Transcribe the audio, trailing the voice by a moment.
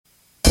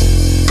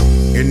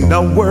In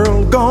a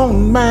world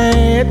gone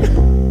mad,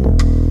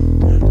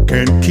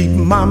 can't keep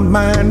my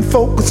mind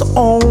focused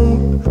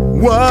on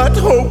what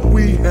hope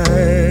we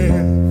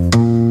have.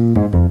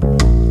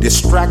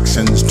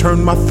 Distractions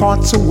turn my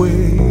thoughts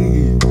away.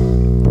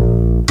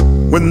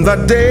 When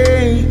the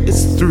day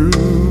is through,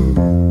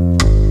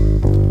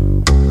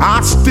 I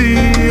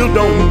still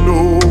don't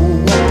know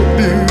what to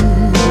do.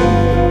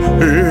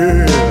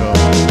 Yeah.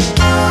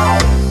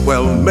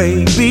 Well,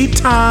 maybe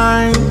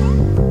time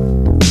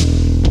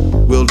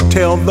will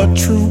tell the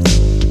truth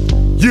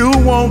you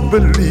won't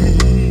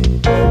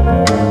believe.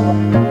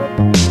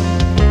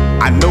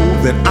 I know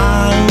that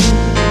I'm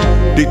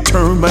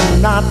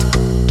determined not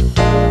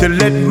to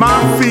let my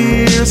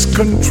fears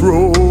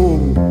control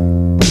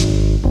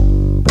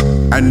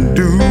and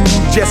do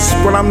just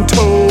what I'm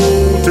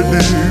told to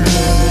do.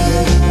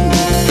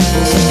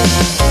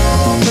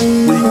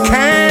 We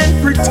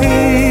can't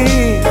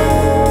pretend,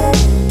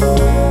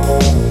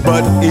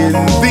 but in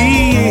the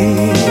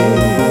end,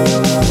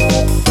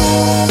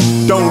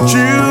 don't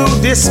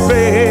you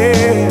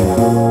despair.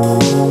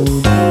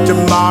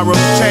 Tomorrow's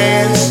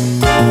chance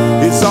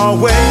is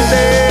always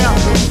there.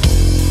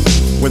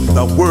 When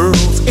the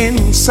world's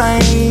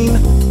insane,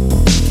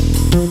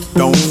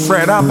 don't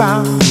fret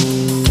about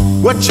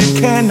what you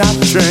cannot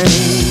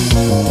change.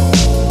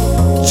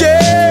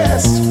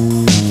 Just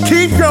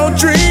keep your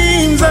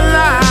dreams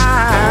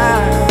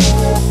alive.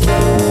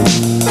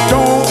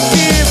 Don't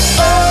give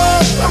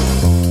up.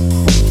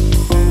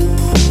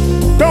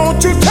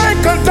 Don't you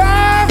take a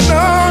dive.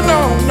 No, no,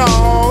 no.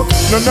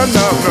 No, no,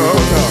 no, no,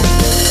 no.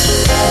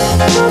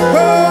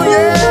 Oh,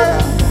 yeah.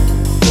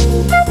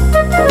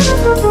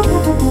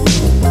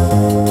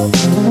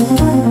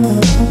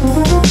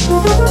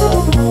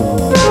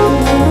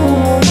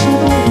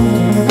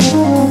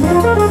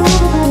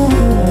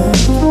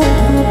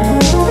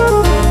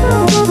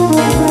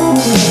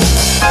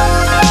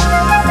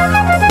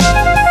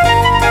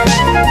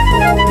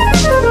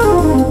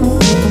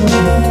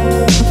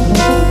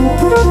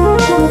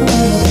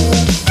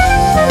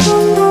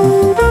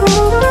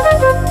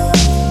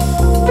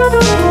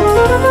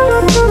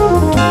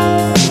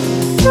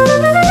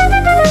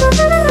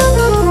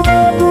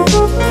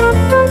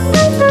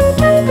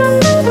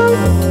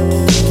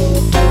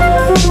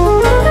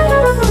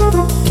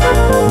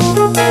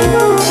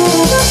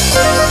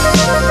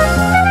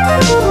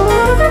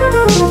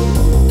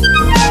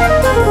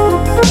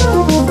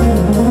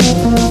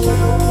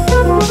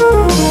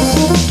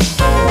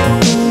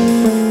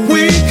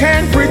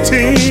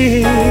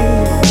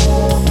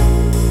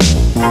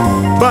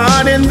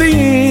 But in the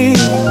end,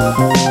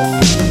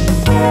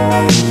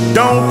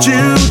 don't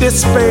you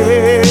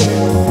despair.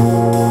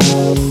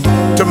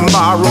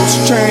 Tomorrow's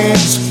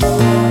chance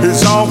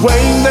is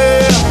always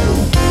there.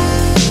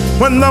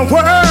 When the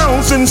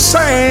world's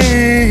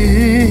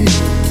insane,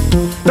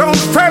 don't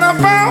fret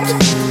about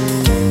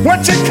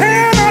what you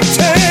cannot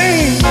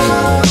change.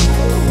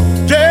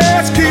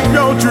 Just keep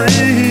your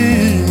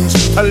dreams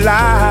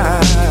alive.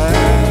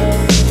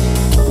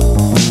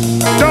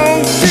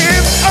 Don't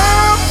give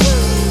up.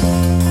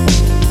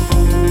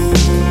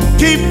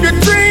 Keep your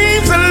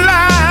dreams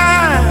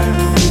alive.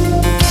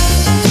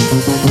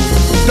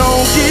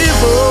 Don't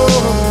give up.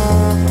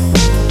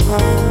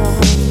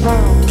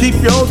 Keep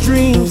your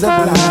dreams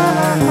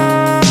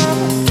alive.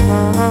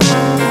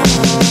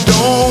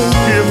 Don't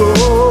give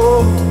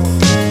up.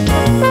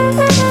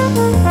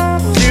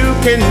 You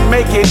can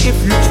make it if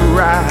you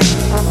try.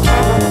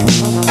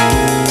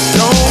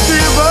 Don't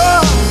give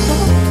up.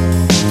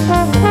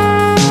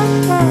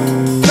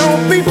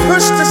 Don't be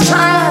pushed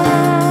aside.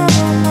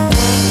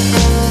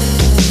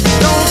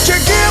 Don't you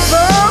give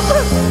up.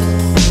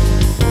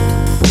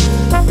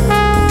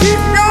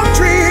 Keep your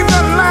dreams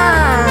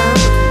alive.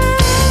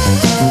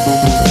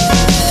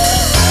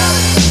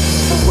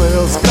 The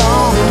world's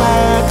gone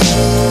mad.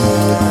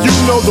 You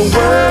know the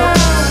world